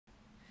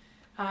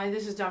Hi,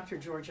 this is Dr.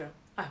 Georgia.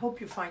 I hope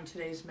you find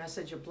today's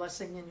message a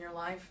blessing in your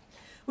life.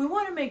 We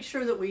want to make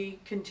sure that we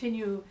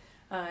continue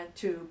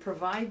to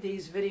provide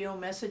these video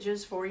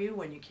messages for you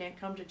when you can't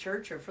come to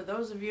church, or for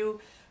those of you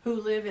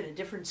who live in a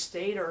different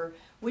state, or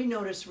we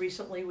noticed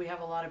recently we have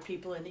a lot of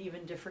people in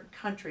even different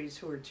countries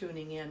who are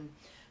tuning in.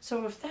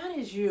 So if that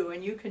is you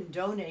and you can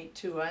donate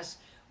to us,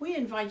 we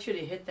invite you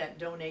to hit that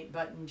donate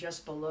button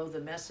just below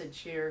the message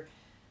here.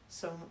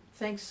 So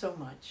thanks so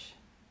much.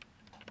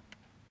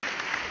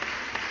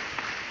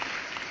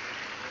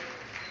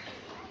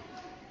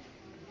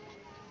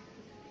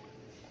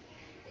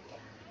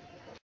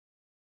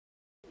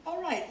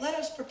 All right, let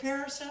us prepare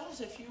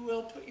ourselves. If you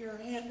will, put your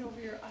hand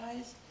over your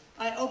eyes.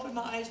 I open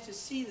my eyes to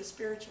see the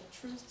spiritual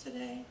truth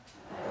today.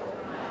 I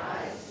open my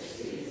eyes to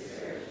see the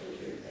spiritual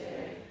truth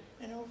today.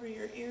 And over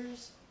your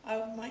ears, I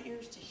open my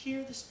ears to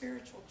hear the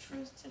spiritual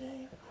truth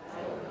today.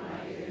 I open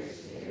my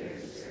ears to hear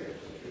the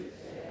spiritual truth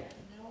today.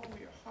 And now over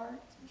your heart,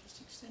 and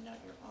just extend out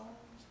your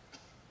arms.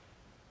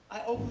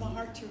 I open my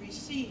heart to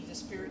receive the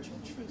spiritual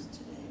truth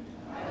today.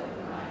 I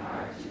open my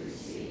heart to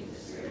receive the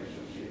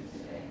spiritual truth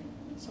today.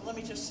 So let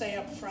me just say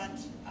up front,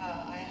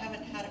 I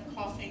haven't had a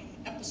coughing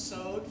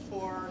episode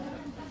for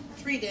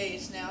 3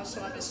 days now,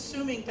 so I'm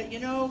assuming, but you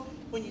know,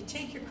 when you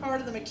take your car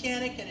to the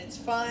mechanic and it's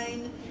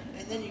fine,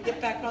 and then you get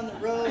back on the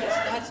road,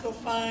 it's not so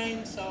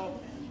fine. So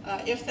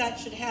if that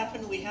should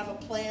happen, we have a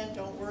plan.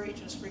 Don't worry,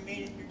 just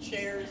remain in your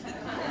chairs and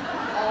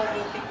all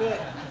will be good.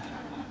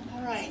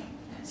 All right,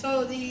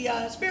 so the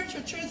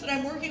spiritual truth that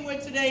I'm working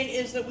with today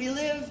is that we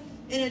live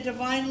in a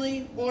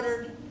divinely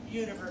ordered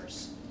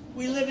universe.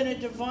 We live in a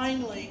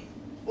divinely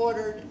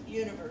ordered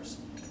universe.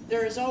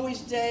 There is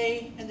always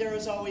day and there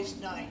is always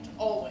night.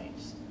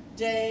 Always.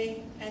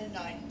 Day and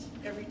night.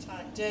 Every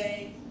time.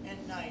 Day and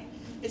night.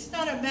 It's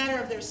not a matter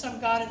of there's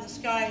some God in the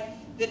sky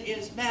that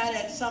is mad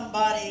at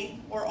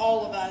somebody or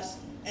all of us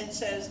and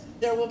says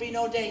there will be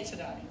no day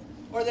tonight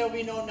or there will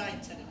be no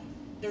night tonight.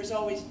 There's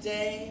always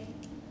day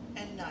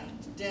and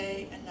night.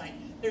 Day and night.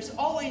 There's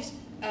always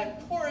a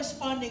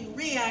corresponding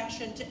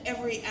reaction to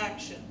every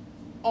action.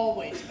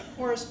 Always. A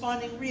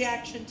corresponding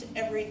reaction to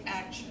every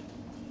action.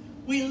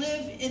 We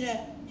live in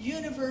a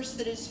universe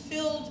that is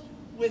filled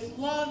with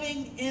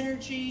loving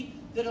energy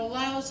that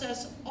allows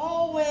us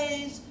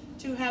always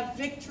to have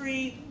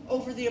victory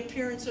over the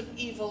appearance of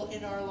evil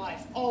in our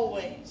life.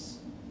 Always.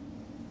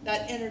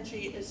 That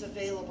energy is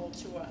available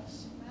to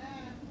us.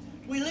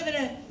 We live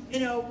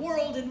in a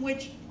world in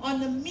which on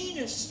the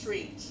meanest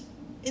street,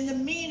 in the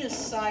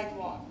meanest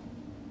sidewalk,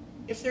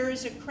 if there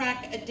is a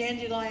crack, a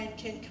dandelion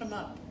can come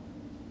up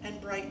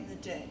and brighten the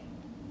day.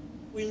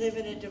 We live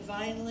in a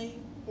divinely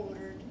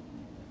ordered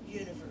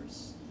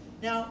universe.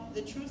 Now,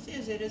 the truth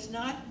is, it is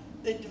not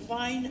the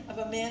divine of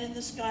a man in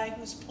the sky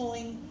who's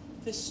pulling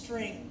the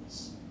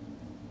strings.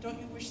 Don't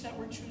you wish that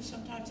were true?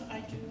 Sometimes I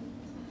do.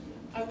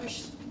 I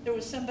wish there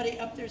was somebody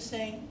up there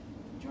saying,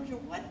 Georgia,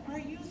 what are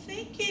you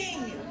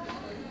thinking?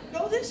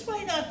 Go this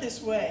way, not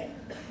this way.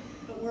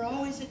 But we're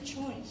always at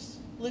choice,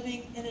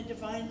 living in a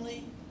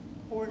divinely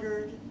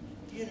ordered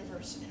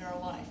universe in our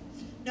life.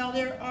 Now,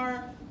 there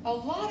are a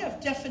lot of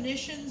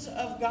definitions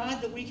of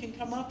God that we can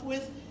come up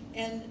with,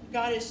 and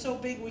God is so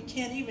big we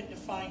can't even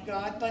define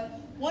God. But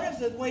one of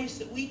the ways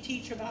that we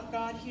teach about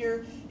God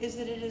here is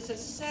that it is a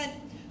set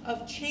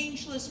of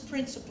changeless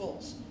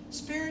principles,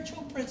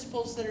 spiritual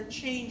principles that are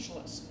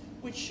changeless,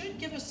 which should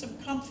give us some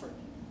comfort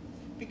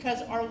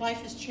because our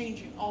life is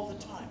changing all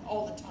the time,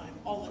 all the time,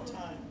 all the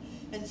time.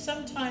 And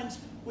sometimes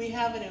we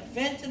have an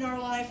event in our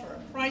life or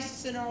a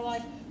crisis in our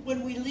life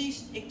when we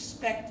least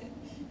expect it.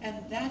 And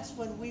that's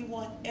when we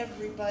want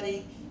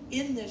everybody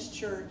in this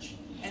church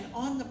and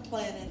on the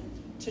planet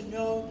to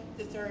know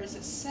that there is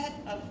a set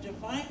of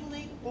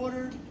divinely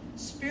ordered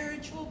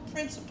spiritual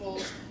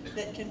principles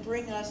that can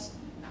bring us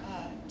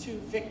to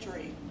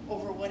victory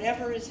over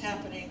whatever is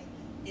happening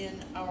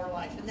in our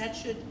life. And that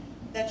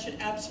should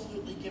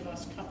absolutely give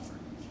us comfort.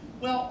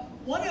 Well,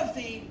 one of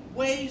the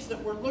ways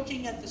that we're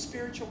looking at the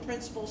spiritual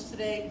principles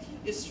today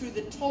is through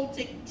the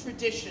Toltec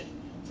tradition.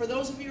 For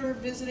those of you who are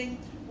visiting,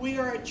 we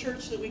are a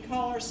church that we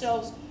call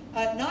ourselves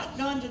not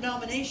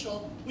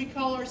non-denominational, we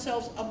call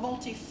ourselves a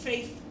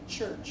multi-faith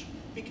church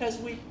because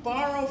we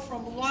borrow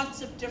from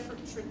lots of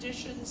different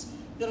traditions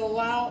that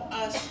allow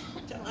us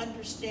to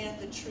understand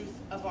the truth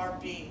of our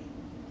being,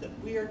 that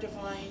we are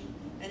divine,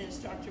 and as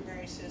Dr.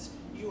 Mary says,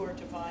 you are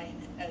divine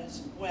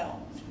as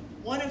well.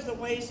 One of the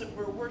ways that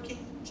we're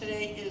working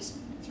today is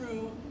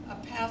through a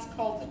path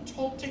called the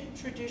Toltec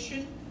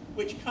tradition,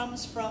 which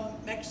comes from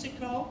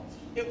Mexico.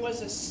 It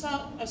was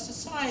a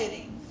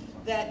society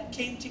that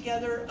came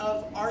together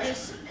of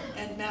artists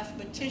and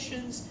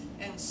mathematicians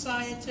and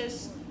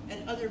scientists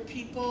and other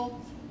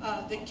people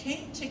that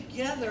came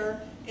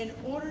together in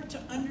order to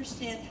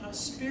understand how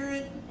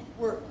spirit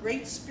worked,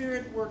 great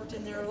spirit worked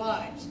in their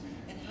lives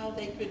and how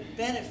they could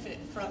benefit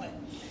from it.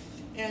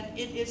 And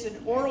it is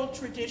an oral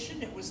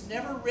tradition. It was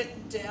never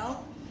written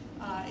down.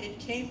 It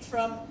came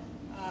from,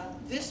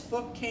 this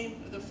book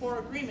the Four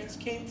Agreements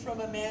came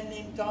from a man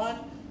named Don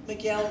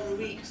Miguel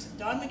Ruiz.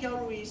 Don Miguel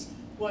Ruiz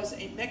was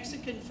a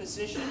Mexican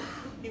physician.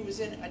 He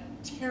was in a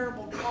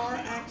terrible car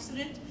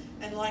accident,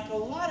 and like a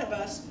lot of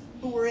us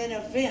who were in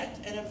an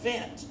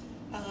event,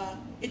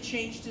 it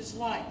changed his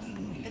life.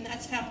 And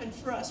that's happened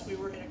for us. We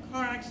were in a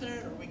car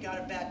accident, or we got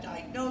a bad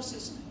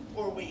diagnosis,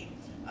 or we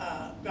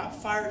got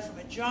fired from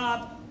a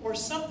job, or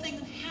something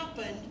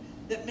happened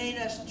that made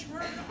us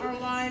turn our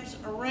lives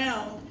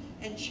around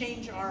and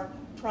change our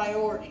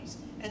priorities.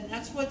 And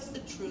that's what's the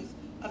truth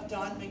of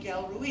Don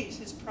Miguel Ruiz.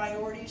 His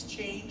priorities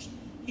changed.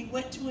 He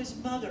went to his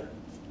mother,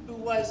 who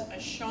was a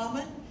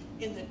shaman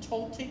in the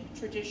Toltec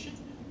tradition.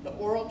 The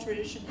oral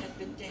tradition had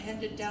been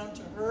handed down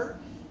to her,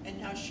 and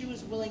now she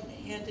was willing to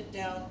hand it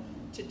down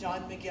to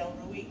Don Miguel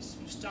Ruiz,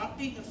 who stopped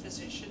being a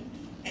physician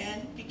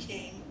and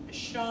became a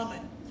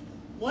shaman.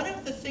 One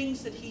of the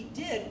things that he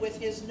did with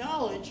his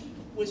knowledge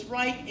was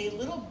write a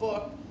little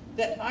book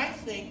that I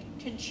think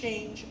can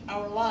change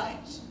our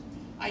lives.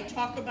 I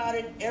talk about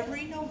it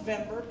every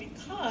November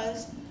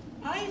because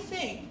I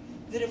think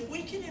that if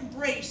we can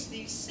embrace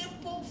these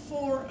simple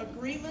 4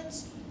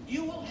 agreements,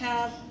 you will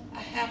have a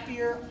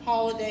happier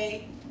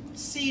holiday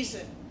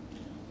season.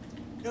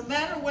 No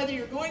matter whether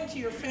you're going to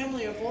your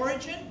family of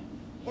origin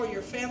or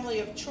your family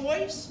of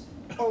choice,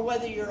 or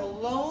whether you're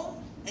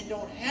alone and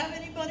don't have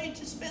anybody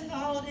to spend the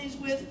holidays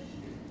with,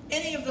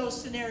 any of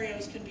those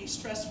scenarios can be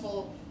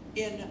stressful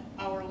in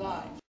our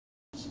lives.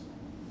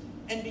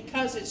 And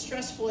because it's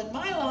stressful in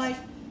my life,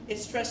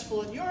 it's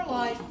stressful in your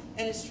life,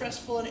 and it's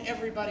stressful in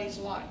everybody's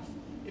life.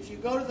 If you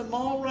go to the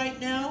mall right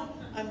now,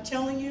 I'm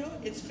telling you,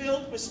 it's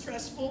filled with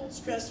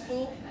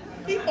stressful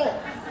people.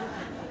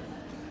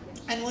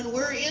 And when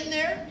we're in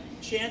there,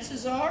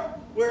 chances are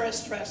we're a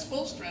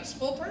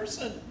stressful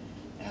person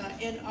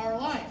in our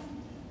life.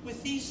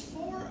 With these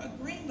 4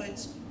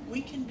 agreements,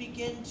 we can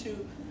begin to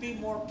be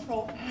more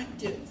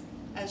proactive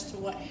as to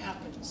what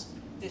happens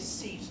this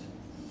season.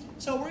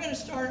 So we're going to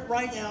start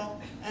right now,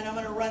 and I'm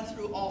going to run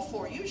through all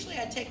 4. Usually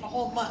I take a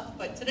whole month,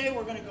 but today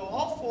we're going to go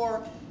all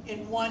 4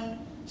 in one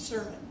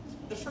sermon.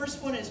 The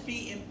first one is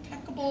be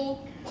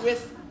impeccable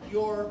with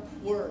your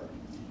word.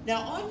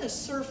 Now on the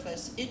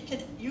surface,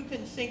 you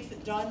can think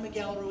that Don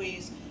Miguel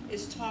Ruiz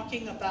is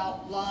talking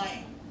about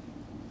lying.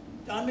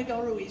 Don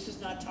Miguel Ruiz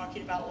is not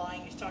talking about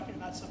lying. He's talking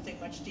about something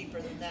much deeper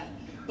than that.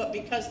 But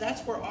because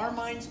that's where our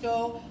minds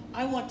go,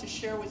 I want to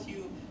share with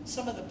you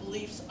some of the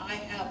beliefs I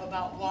have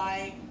about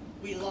why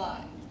we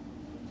lie.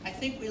 I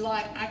think we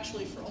lie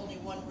actually for only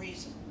one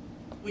reason.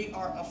 We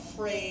are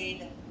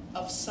afraid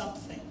of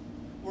something.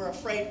 We're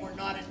afraid we're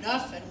not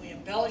enough and we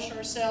embellish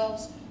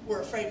ourselves. We're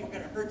afraid we're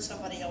going to hurt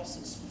somebody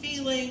else's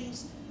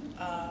feelings.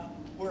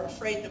 We're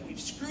afraid that we've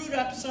screwed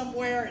up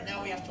somewhere and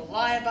now we have to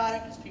lie about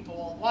it because people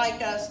won't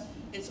like us.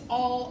 It's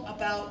all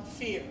about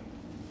fear.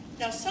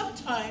 Now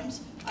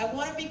sometimes I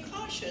want to be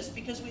cautious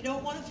because we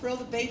don't want to throw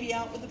the baby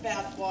out with the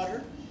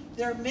bathwater.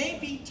 There may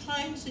be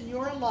times in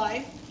your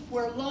life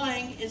where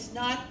lying is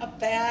not a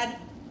bad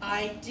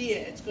idea.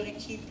 It's going to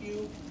keep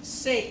you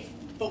safe.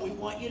 But we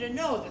want you to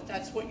know that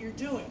that's what you're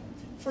doing.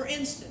 For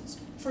instance,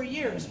 for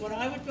years when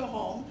I would go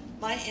home,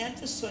 my Aunt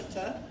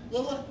Assunta,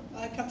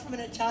 I come from an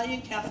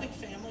Italian Catholic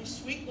family,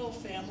 sweet little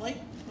family,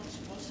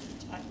 most of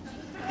the time.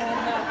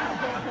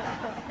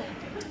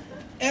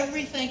 And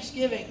every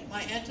Thanksgiving,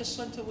 my Aunt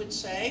Assunta would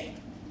say,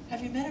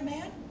 "Have you met a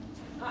man?"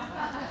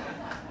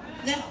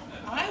 Now,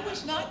 I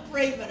was not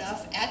brave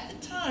enough at the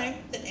time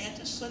that Aunt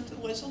Assunta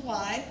was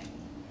alive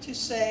to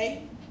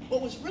say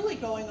what was really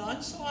going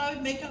on, so I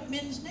would make up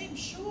men's names.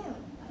 Sure,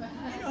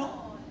 you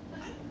know,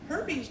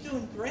 Herbie's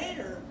doing great,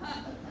 or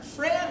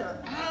Fred,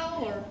 or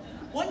Al, or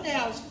one day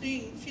I was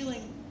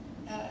feeling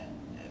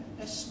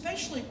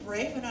especially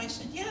brave, and I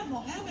said, "Yeah,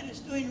 Mohammed is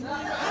doing really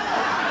well."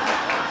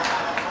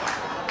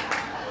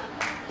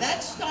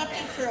 That stopped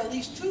it for at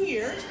least 2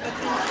 years, but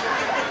then she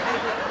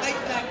picked it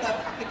right back up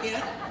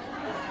again.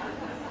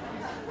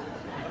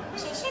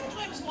 So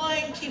sometimes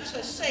lying keeps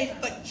us safe,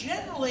 but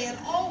generally and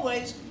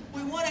always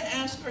we want to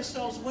ask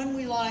ourselves when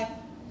we lie,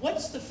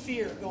 what's the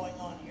fear going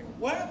on here?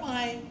 What am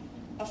I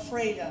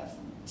afraid of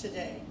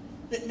today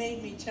that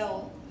made me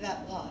tell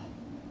that lie?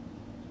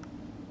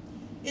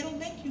 It'll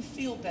make you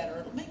feel better.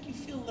 It'll make you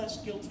feel less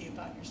guilty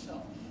about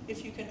yourself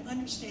if you can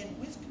understand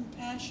with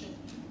compassion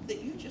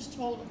that you just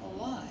told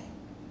a lie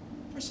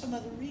for some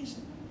other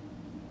reason.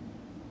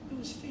 It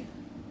was fear.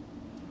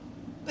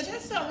 But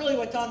that's not really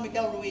what Don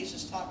Miguel Ruiz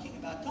is talking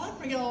about. Don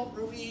Miguel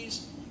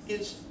Ruiz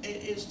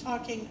is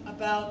talking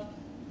about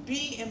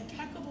be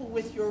impeccable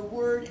with your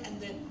word,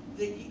 and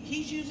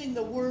he's using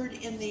the word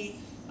in the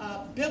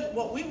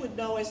what we would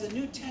know as the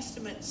New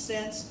Testament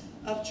sense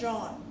of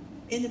John.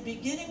 In the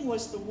beginning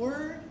was the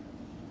Word,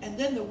 and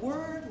then the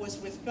Word was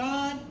with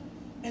God,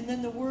 and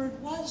then the Word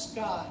was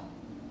God.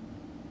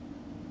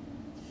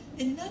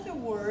 In other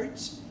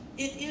words,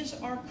 it is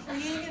our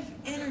creative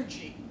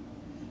energy.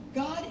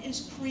 God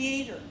is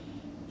creator.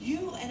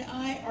 You and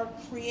I are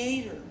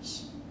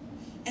creators.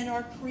 And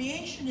our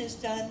creation is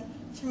done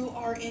through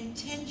our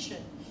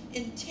intention.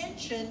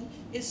 Intention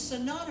is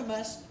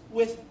synonymous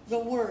with the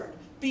word.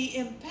 Be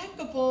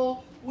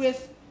impeccable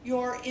with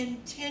your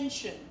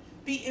intention.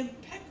 Be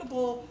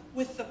impeccable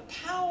with the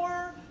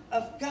power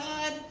of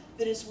God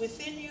that is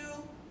within you,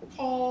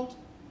 called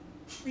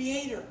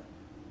Creator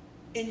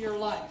in your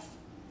life.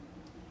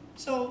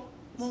 So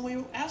when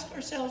we ask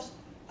ourselves,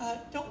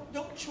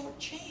 don't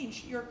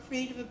shortchange your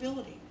creative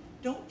ability.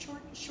 Don't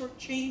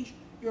shortchange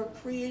your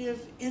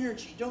creative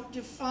energy. Don't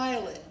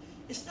defile it.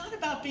 It's not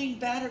about being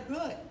bad or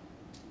good.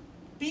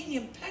 Being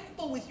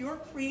impeccable with your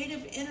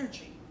creative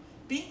energy,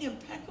 being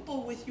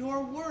impeccable with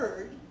your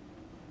word,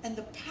 and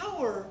the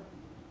power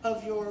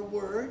of your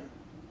word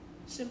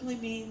simply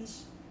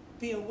means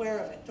be aware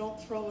of it.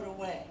 Don't throw it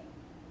away.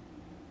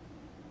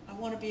 I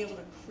want to be able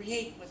to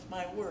create with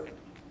my word.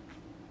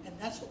 And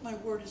that's what my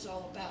word is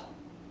all about,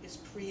 is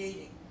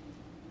creating.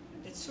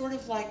 It's sort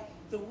of like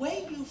the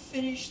way you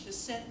finish the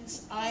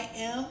sentence, I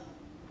am,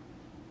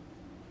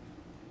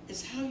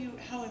 is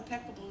how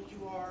impeccable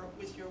you are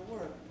with your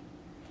word.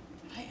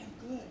 I am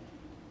good.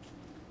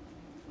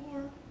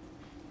 Or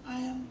I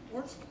am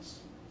worthless.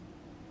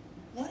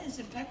 One is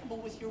impeccable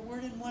with your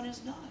word and one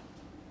is not.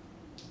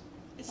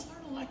 It's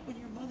sort of like when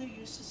your mother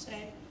used to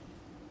say,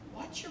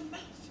 watch your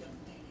mouth, young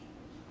lady.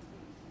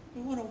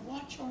 We want to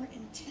watch our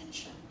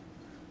intention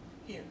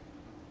here.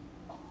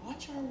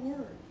 Watch our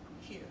word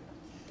here.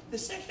 The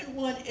second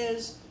one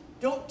is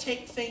don't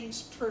take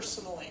things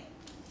personally.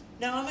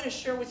 Now I'm going to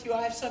share with you,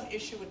 I have some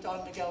issue with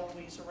Don Miguel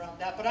Ruiz around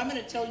that, but I'm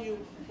going to tell you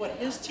what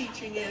his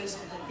teaching is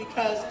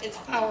because it's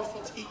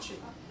powerful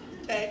teaching.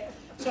 Okay?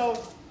 So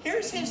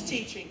here's his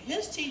teaching.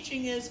 His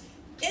teaching is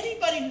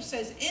anybody who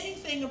says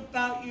anything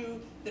about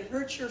you that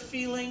hurts your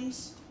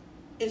feelings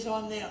is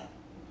on them.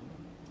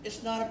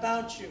 It's not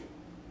about you.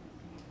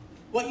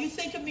 What you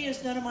think of me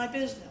is none of my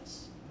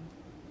business.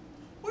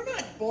 We're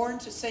not born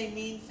to say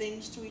mean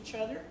things to each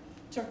other,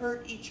 to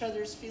hurt each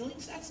other's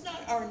feelings. That's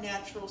not our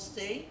natural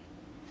state.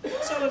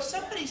 So if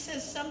somebody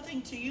says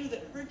something to you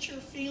that hurts your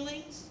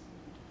feelings,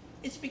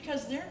 it's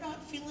because they're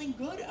not feeling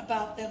good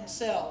about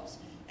themselves.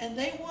 And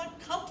they want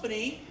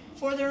company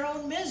for their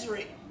own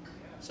misery.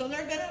 So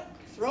they're going to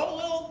throw a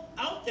little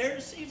out there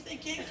to see if they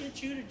can't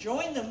get you to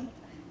join them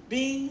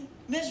being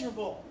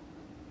miserable.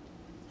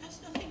 It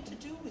has nothing to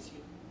do with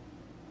you.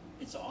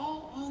 It's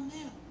all on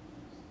them.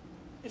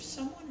 If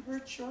someone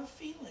hurts your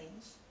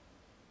feelings,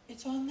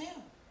 it's on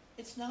them.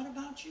 It's not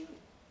about you.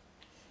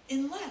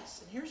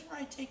 Unless, and here's where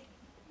I take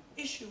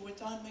issue with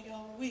Don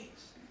Miguel Ruiz.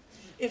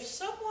 If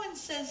someone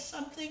says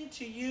something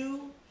to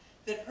you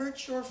that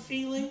hurts your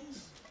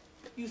feelings,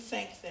 you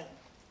thank them.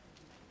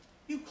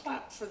 You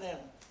clap for them.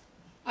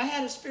 I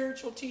had a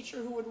spiritual teacher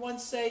who would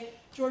once say,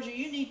 Georgia,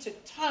 you need to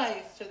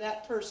tithe to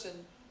that person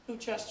who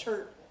just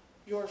hurt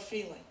your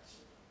feelings.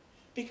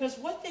 Because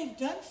what they've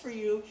done for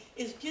you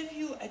is give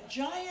you a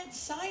giant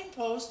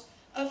signpost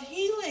of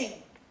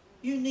healing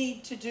you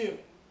need to do.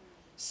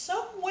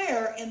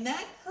 Somewhere in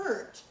that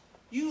hurt,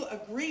 you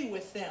agree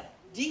with them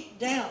deep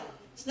down.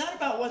 It's not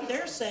about what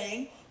they're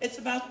saying. It's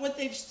about what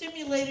they've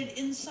stimulated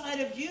inside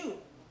of you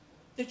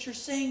that you're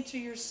saying to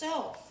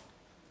yourself.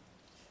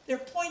 They're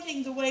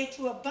pointing the way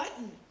to a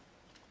button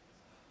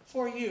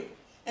for you.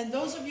 And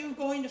those of you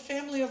going to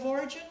family of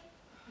origin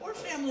or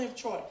family of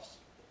choice,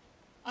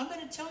 I'm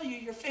going to tell you,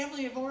 your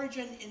family of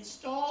origin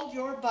installed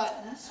your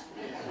buttons.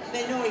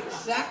 They know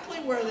exactly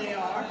where they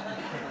are.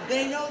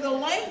 They know the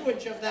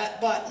language of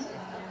that button.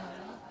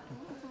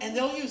 And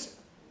they'll use it.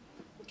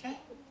 Okay?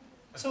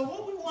 So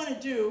what we want to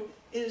do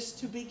is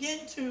to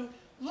begin to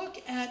look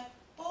at,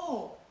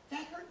 oh,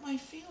 that hurt my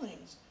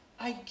feelings.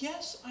 I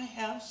guess I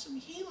have some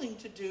healing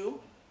to do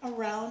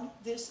around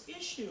this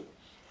issue.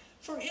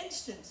 For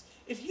instance,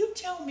 if you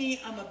tell me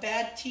I'm a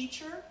bad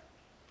teacher,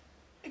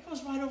 it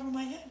goes right over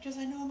my head because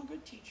I know I'm a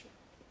good teacher.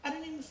 I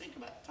didn't even think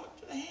about it. Talk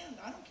to the hand.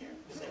 I don't care.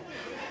 Say what.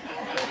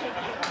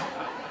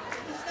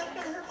 It's not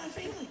going to hurt my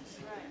feelings.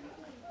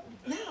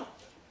 Now,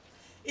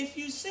 if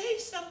you say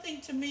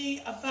something to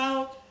me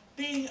about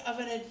being of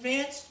an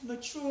advanced,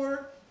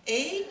 mature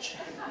age,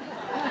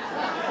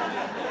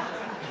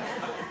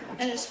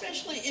 and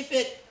especially if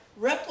it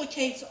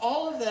replicates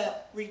all of the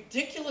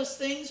ridiculous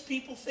things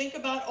people think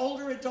about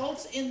older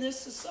adults in this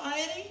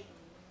society,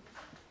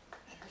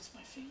 that hurts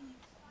my feelings.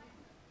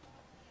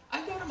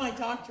 I go to my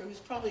doctor, who's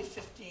probably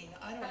 15.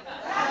 I don't know.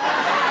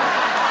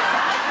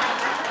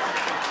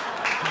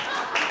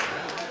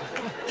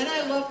 And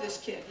I love this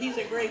kid. He's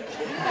a great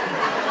kid.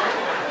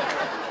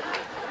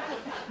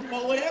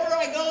 But whatever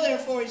I go there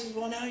for, he says,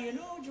 well, now, you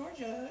know,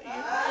 Georgia,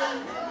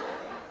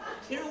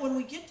 you know, when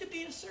we get to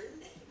be a certain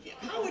age,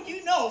 how would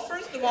you know,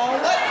 first of all,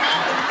 what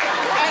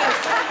happens at a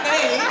certain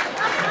age?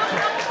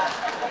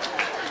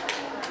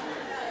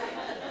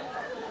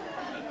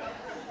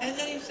 And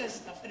then he says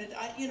stuff, and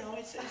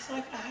it's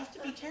like I have to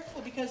be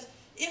careful, because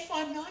if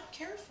I'm not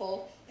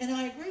careful and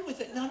I agree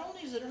with it, not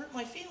only does it hurt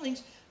my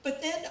feelings,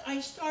 but then I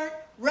start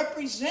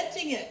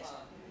representing it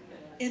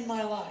in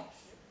my life.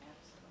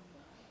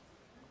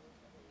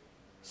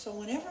 So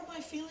whenever my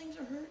feelings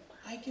are hurt,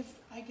 I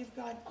give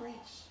God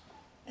grace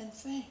and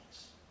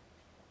thanks.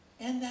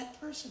 And that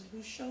person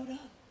who showed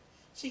up.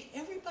 See,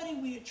 everybody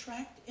we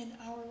attract in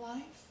our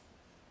life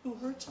who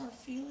hurts our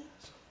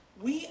feelings,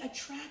 we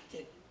attract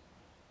it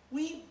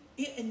We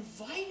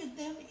invited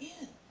them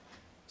in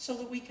so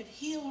that we could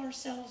heal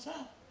ourselves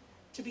up,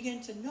 to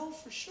begin to know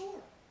for sure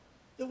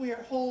that we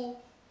are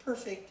whole,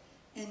 perfect,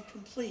 and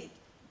complete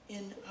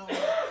in our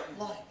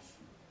life.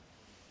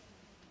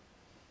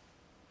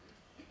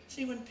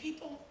 See, when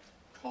people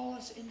call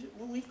us into,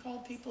 when we've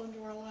called people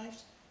into our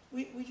lives,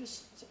 we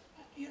just,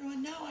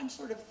 and now I'm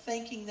sort of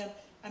thanking them.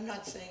 I'm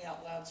not saying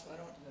out loud so I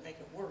don't make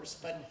it worse,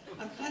 but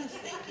I'm kind of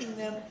thanking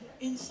them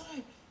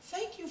inside.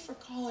 Thank you for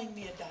calling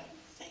me a dyke.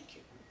 Thank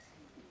you.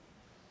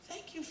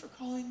 Thank you for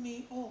calling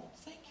me old.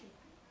 Thank you.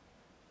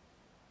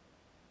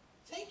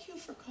 Thank you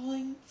for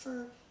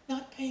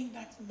not paying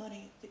back the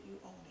money that you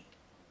owe me.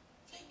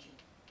 Thank you.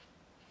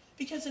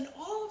 Because in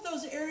all of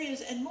those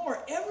areas and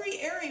more, every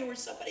area where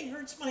somebody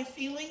hurts my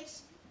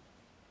feelings,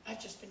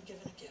 I've just been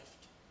given a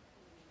gift.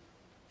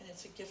 And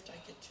it's a gift I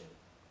get to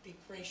be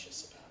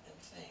gracious about and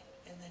thank,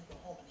 and then go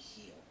home and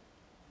heal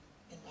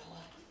in my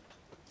life.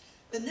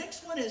 The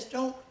next one is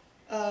don't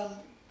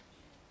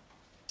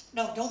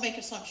make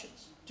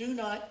assumptions. Do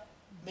not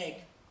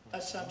make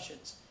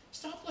assumptions.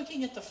 Stop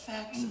looking at the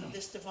facts of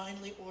this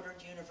divinely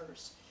ordered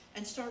universe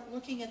and start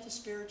looking at the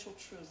spiritual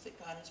truth that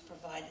God has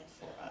provided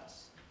for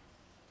us.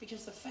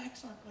 Because the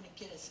facts aren't going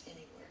to get us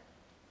anywhere.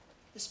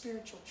 The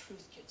spiritual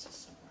truth gets us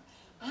somewhere.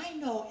 I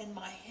know in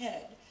my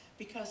head,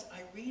 because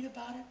I read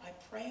about it, I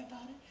pray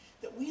about it,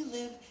 that we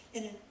live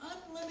in an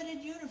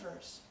unlimited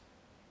universe.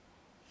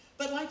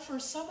 But like for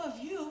some of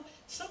you,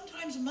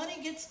 sometimes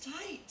money gets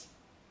tight.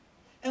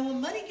 And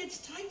when money gets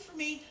tight for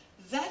me,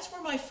 that's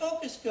where my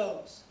focus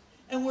goes.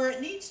 And where it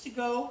needs to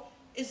go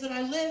is that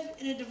I live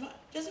in a divine,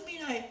 doesn't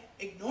mean I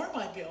ignore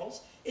my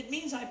bills. It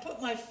means I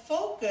put my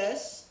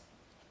focus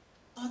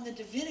on the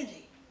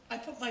divinity. I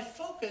put my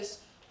focus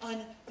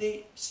on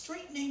the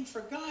street name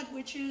for God,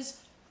 which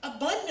is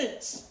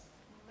abundance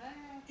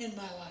in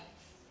my life.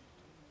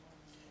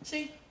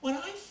 See, when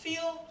I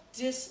feel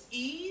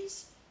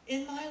dis-ease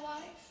in my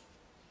life,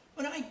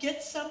 when I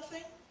get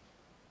something,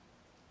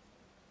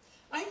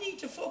 I need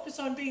to focus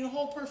on being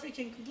whole, perfect,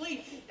 and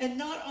complete, and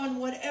not on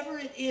whatever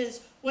it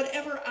is,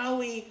 whatever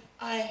owie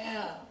I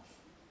have.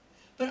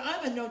 But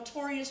I'm a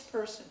notorious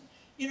person.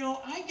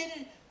 I get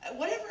it,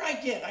 whatever I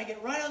get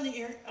right on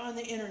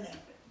the internet.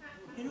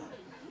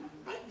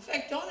 Right? In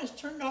fact, Dawn has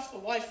turned off the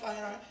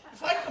Wi-Fi.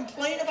 If I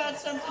complain about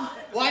something,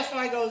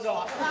 Wi-Fi goes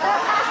off.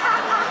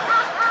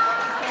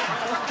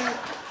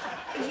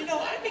 Because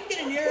I can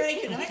get an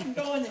earache and I can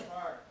go in there.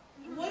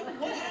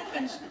 What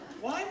happens?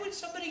 Why would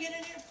somebody get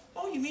in here?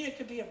 Oh, you mean it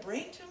could be a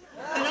brain tumor?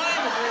 And I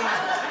have a brain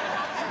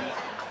tumor.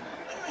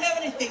 I don't have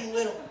anything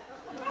little.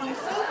 My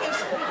focus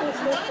does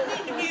not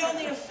need to be on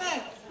the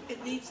effect.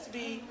 It needs to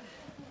be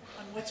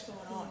on what's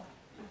going on.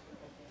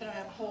 That I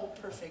am whole,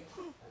 perfect,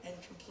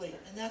 and complete.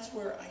 And that's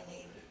where I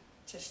need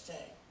to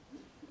stay.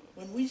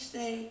 When we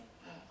say,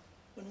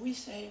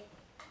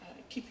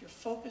 keep your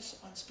focus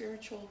on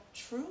spiritual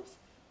truth,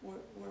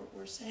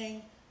 we're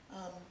saying,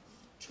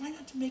 try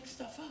not to make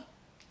stuff up.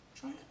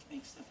 Try not to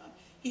make stuff up.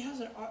 He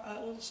has a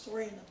little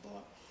story in the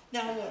book.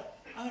 Now look,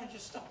 I'm going to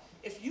just stop.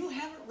 If you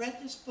haven't read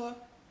this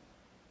book,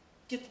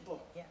 get the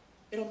book. Yeah.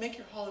 It'll make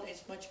your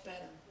holidays much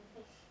better.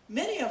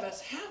 Many of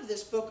us have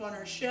this book on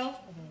our shelf.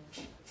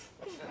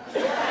 We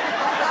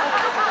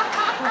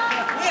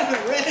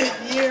haven't read it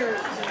in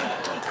years.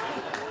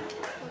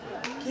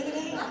 Get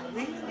it out.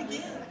 Read it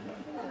again.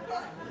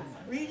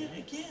 Read it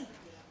again.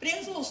 But he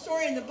has a little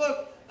story in the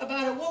book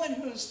about a woman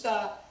who's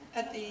at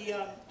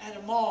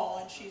a mall,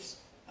 and she's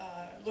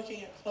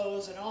looking at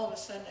clothes, and all of a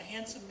sudden a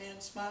handsome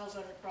man smiles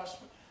at her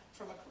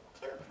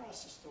clear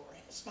across the store.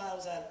 He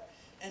smiles at her.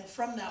 And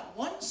from that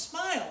one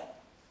smile,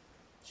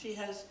 she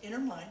has in her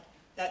mind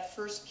that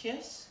first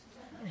kiss,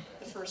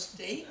 the first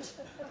date,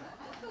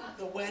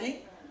 the wedding,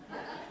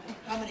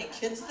 how many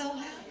kids they'll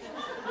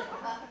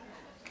have.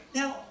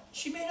 Now,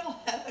 she may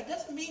not have, it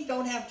doesn't mean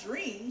don't have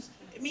dreams.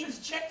 It means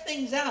check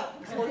things out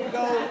before you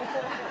go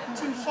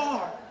too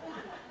far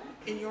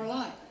in your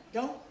life.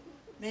 Don't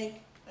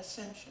make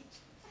assumptions.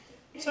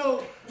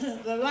 So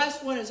the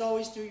last one is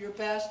always do your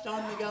best.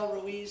 Don Miguel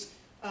Ruiz,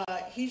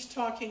 he's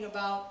talking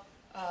about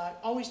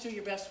always do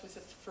your best with the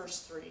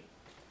first three.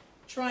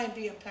 Try and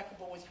be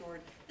impeccable with your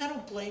word. Now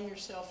don't blame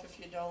yourself if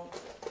you don't.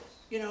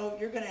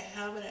 You're going to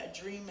have a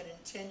dream, an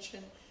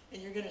intention,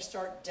 and you're going to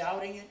start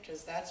doubting it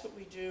because that's what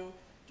we do.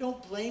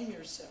 Don't blame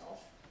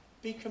yourself.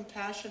 Be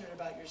compassionate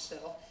about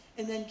yourself,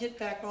 and then get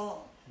back on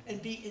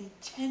and be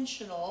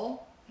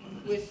intentional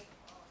with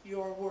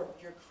your work,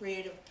 your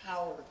creative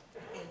power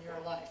in your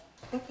life.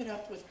 Hook it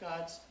up with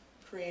God's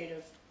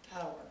creative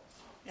power.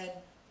 And,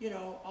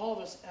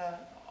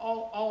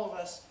 all of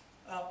us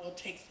will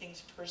take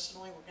things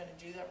personally. We're going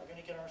to do that. We're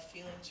going to get our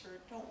feelings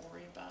hurt. Don't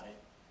worry about it.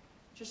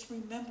 Just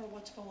remember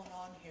what's going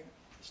on here.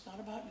 It's not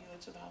about you.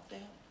 It's about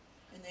them.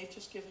 And they've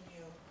just given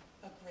you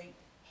a great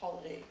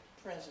holiday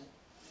present.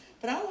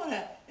 But I want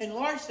to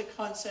enlarge the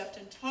concept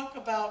and talk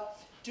about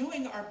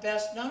doing our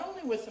best, not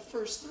only with the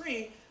first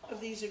three of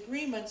these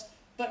agreements,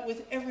 but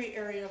with every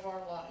area of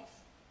our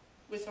life.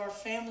 With our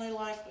family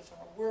life, with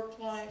our work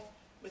life,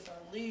 with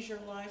our leisure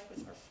life,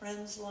 with our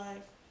friends'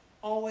 life.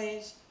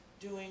 Always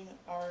doing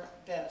our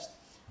best.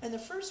 And the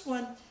first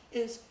one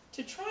is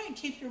to try and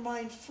keep your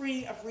mind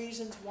free of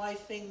reasons why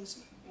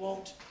things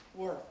won't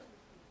work.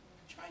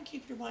 Try and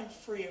keep your mind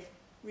free of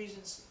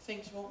reasons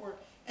things won't work.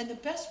 And the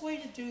best way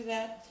to do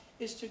that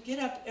is to get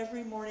up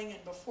every morning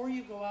and before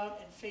you go out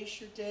and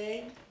face your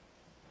day,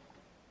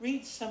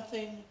 read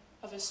something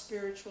of a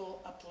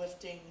spiritual,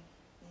 uplifting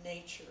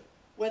nature.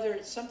 Whether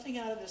it's something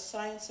out of the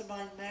Science of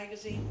Mind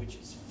magazine, which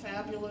is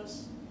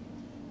fabulous,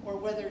 or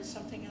whether it's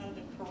something out of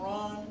the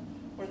Quran,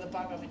 or the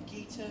Bhagavad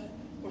Gita,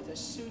 or the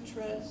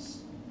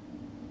Sutras,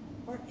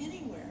 or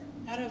anywhere,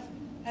 out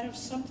of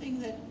something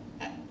that,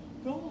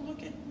 go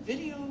look at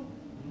video,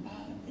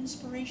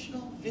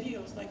 inspirational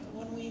videos like the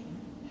one we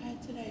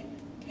had today.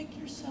 Pick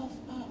yourself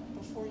up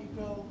before you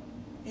go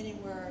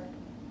anywhere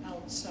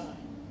outside.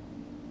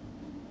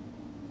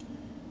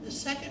 The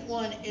second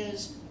one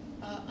is,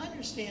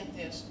 understand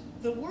this,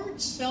 the word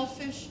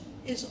selfish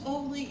is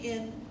only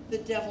in the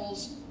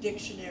devil's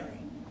dictionary.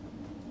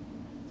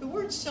 The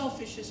word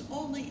selfish is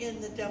only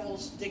in the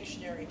devil's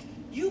dictionary.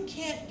 You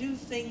can't do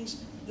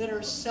things that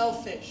are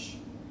selfish.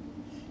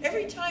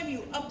 Every time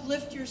you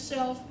uplift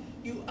yourself,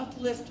 you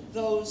uplift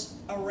those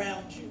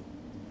around you.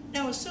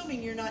 Now,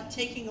 assuming you're not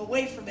taking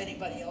away from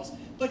anybody else,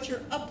 but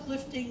you're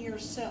uplifting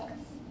yourself.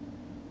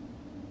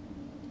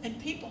 And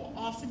people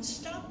often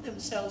stop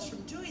themselves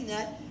from doing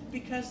that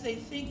because they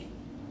think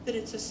that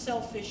it's a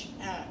selfish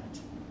act.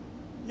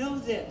 Know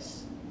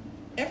this,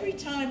 every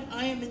time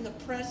I am in the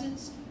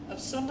presence of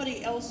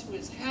somebody else who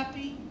is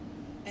happy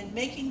and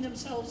making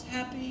themselves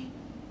happy,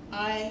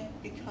 I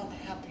become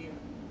happier.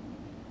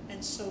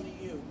 And so do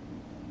you.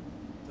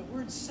 The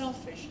word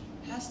selfish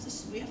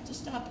we have to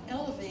stop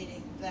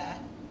elevating that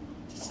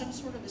to some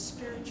sort of a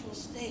spiritual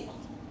state.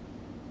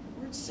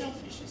 The word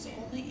selfish is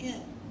only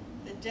in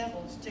the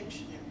devil's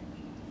dictionary.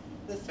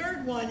 The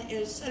third one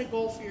is set a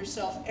goal for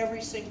yourself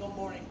every single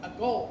morning. A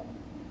goal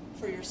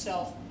for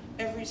yourself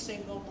every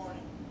single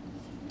morning.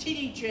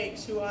 T.D.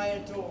 Jakes, who I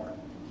adore,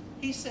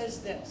 he says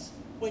this,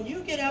 when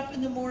you get up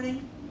in the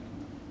morning,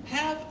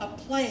 have a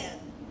plan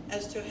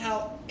as to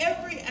how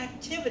every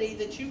activity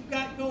that you've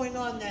got going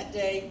on that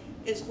day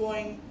is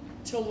going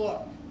to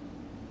look.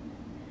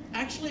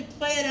 Actually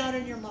play it out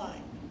in your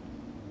mind.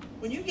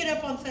 When you get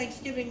up on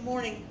Thanksgiving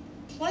morning,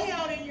 play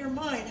out in your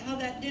mind how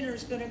that dinner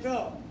is going to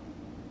go.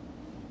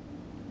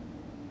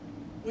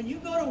 When you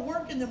go to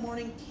work in the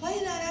morning, play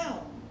that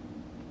out.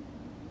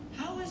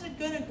 How is it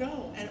going to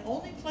go? And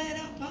only play it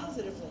out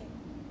positively.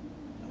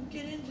 Don't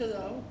get into the,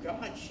 oh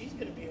God, she's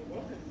going to be a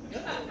woman. No.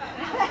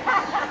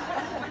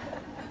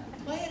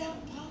 Play it out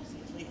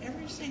positively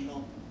every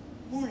single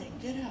morning.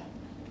 Get up.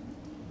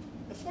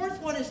 The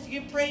fourth one is to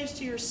give praise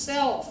to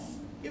yourself.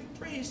 Give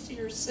praise to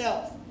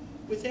yourself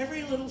with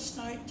every little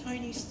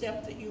tiny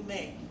step that you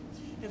make.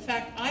 In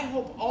fact, I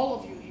hope all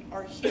of you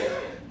are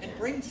here and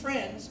bring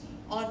friends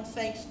on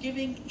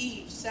Thanksgiving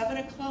Eve, 7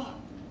 o'clock.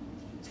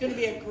 It's going to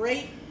be a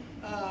great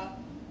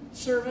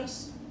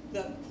service.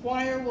 The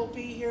choir will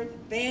be here. The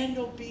band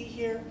will be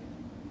here.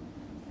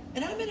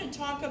 And I'm going to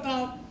talk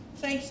about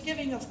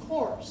Thanksgiving, of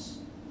course.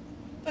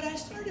 But I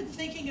started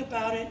thinking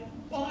about it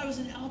while I was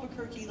in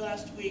Albuquerque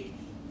last week.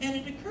 And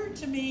it occurred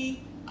to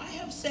me, I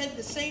have said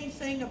the same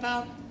thing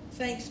about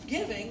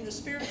Thanksgiving, the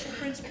spiritual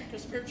principles,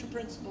 because spiritual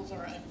principles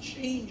are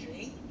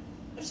unchanging.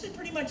 I've said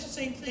pretty much the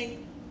same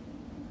thing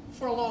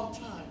for a long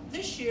time.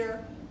 This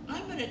year,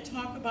 I'm going to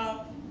talk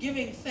about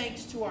giving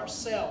thanks to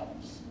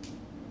ourselves,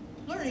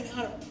 learning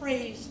how to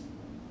praise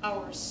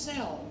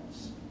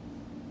ourselves.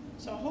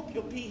 So I hope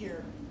you'll be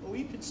here, but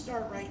we can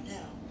start right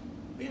now.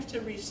 We have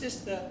to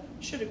resist the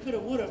shoulda, coulda,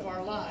 woulda of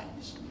our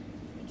lives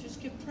and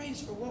just give praise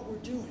for what we're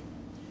doing.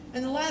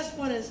 And the last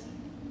one is,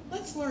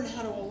 let's learn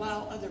how to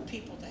allow other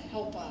people to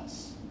help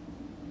us.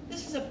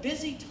 This is a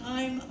busy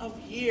time of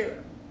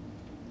year.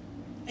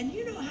 And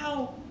you know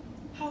how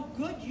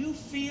good you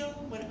feel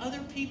when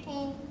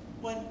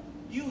when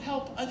you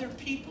help other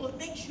people, it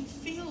makes you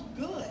feel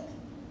good.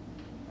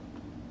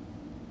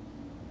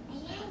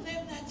 Allow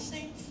them that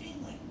same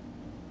feeling.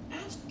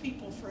 Ask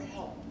people for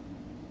help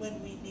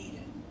when we need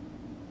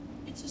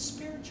it. It's a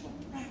spiritual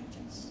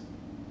practice.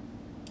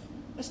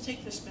 Let's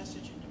take this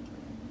message into prayer.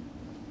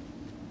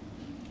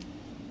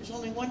 There's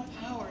only one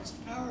power. It's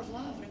the power of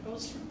love, and it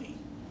goes through me.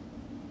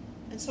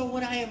 And so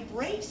when I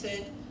embrace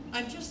it,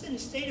 I'm just in a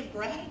state of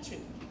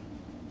gratitude.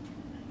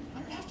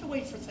 I don't have to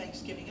wait for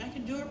Thanksgiving. I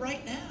can do it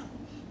right now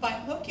by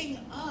hooking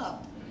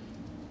up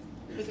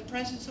with the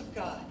presence of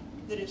God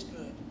that is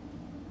good.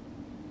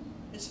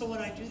 And so when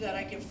I do that,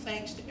 I give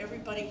thanks to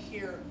everybody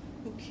here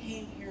who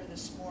came here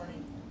this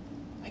morning.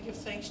 I give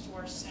thanks to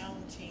our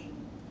sound team.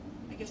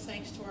 I give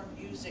thanks to our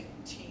music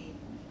team.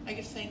 I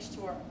give thanks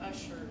to our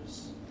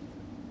ushers.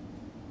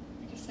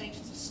 I give thanks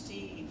to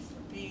Steve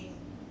for being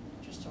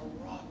just a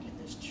rock in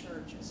this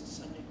church as a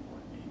Sunday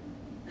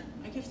coordinator.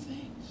 I give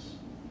thanks.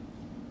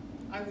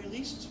 I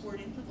release His word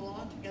into the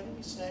law. Together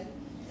we say,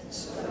 and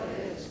so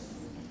it is.